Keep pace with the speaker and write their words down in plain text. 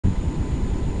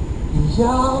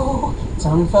Yo,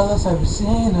 tell me fellas, have you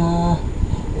seen her?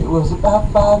 It was about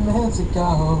 5 minutes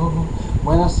ago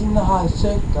when I seen the hottest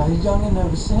chick that a young and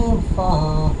never seen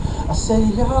before. I say,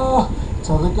 yo,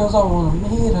 tell the girls I wanna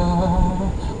meet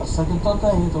her. A second thought,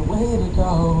 that ain't the way to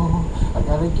go. I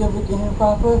gotta give her game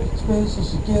proper space so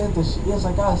she get that she is.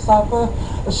 I gotta stop her.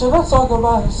 Or should I talk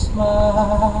about her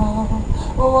smile?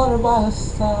 Or what about her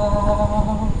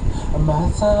style? I'm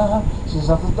out of time, she's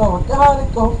out the door, I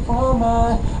gotta go for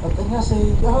mine. I think I say,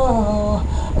 yo,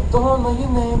 I don't know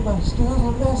your name, but excuse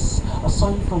me, miss. I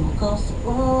saw you from across the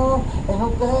room, and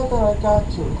I'm glad that I got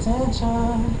your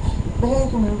attention. You're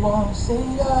making me wanna say,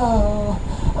 yo,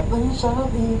 I know you're trying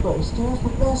to leave, but excuse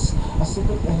me, miss. I said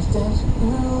the last dance with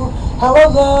you. How I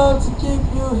love to keep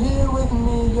you here with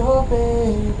me, your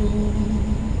baby.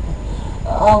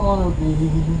 I wanna be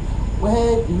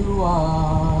where you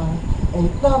are.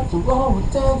 Ain't nothing wrong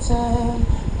with dancing,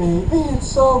 baby, it's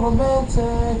so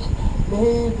romantic.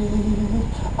 Baby,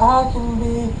 I can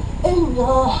be in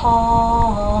your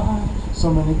heart.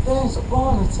 So many things I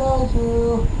wanna tell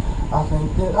you. I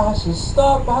think that I should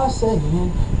start by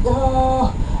saying, yo,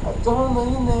 I don't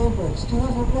know your name, but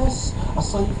excuse me, miss. I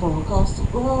saw you from across the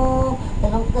room,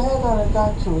 and I'm glad that I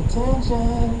got your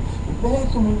attention. You're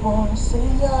making me wanna say,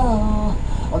 yo,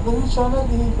 I know you're trying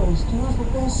to leave, but excuse me,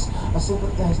 miss. I said the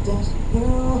last dance with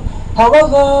you. How I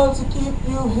love to keep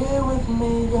you here with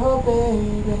me, your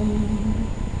baby.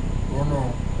 Yeah,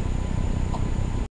 man.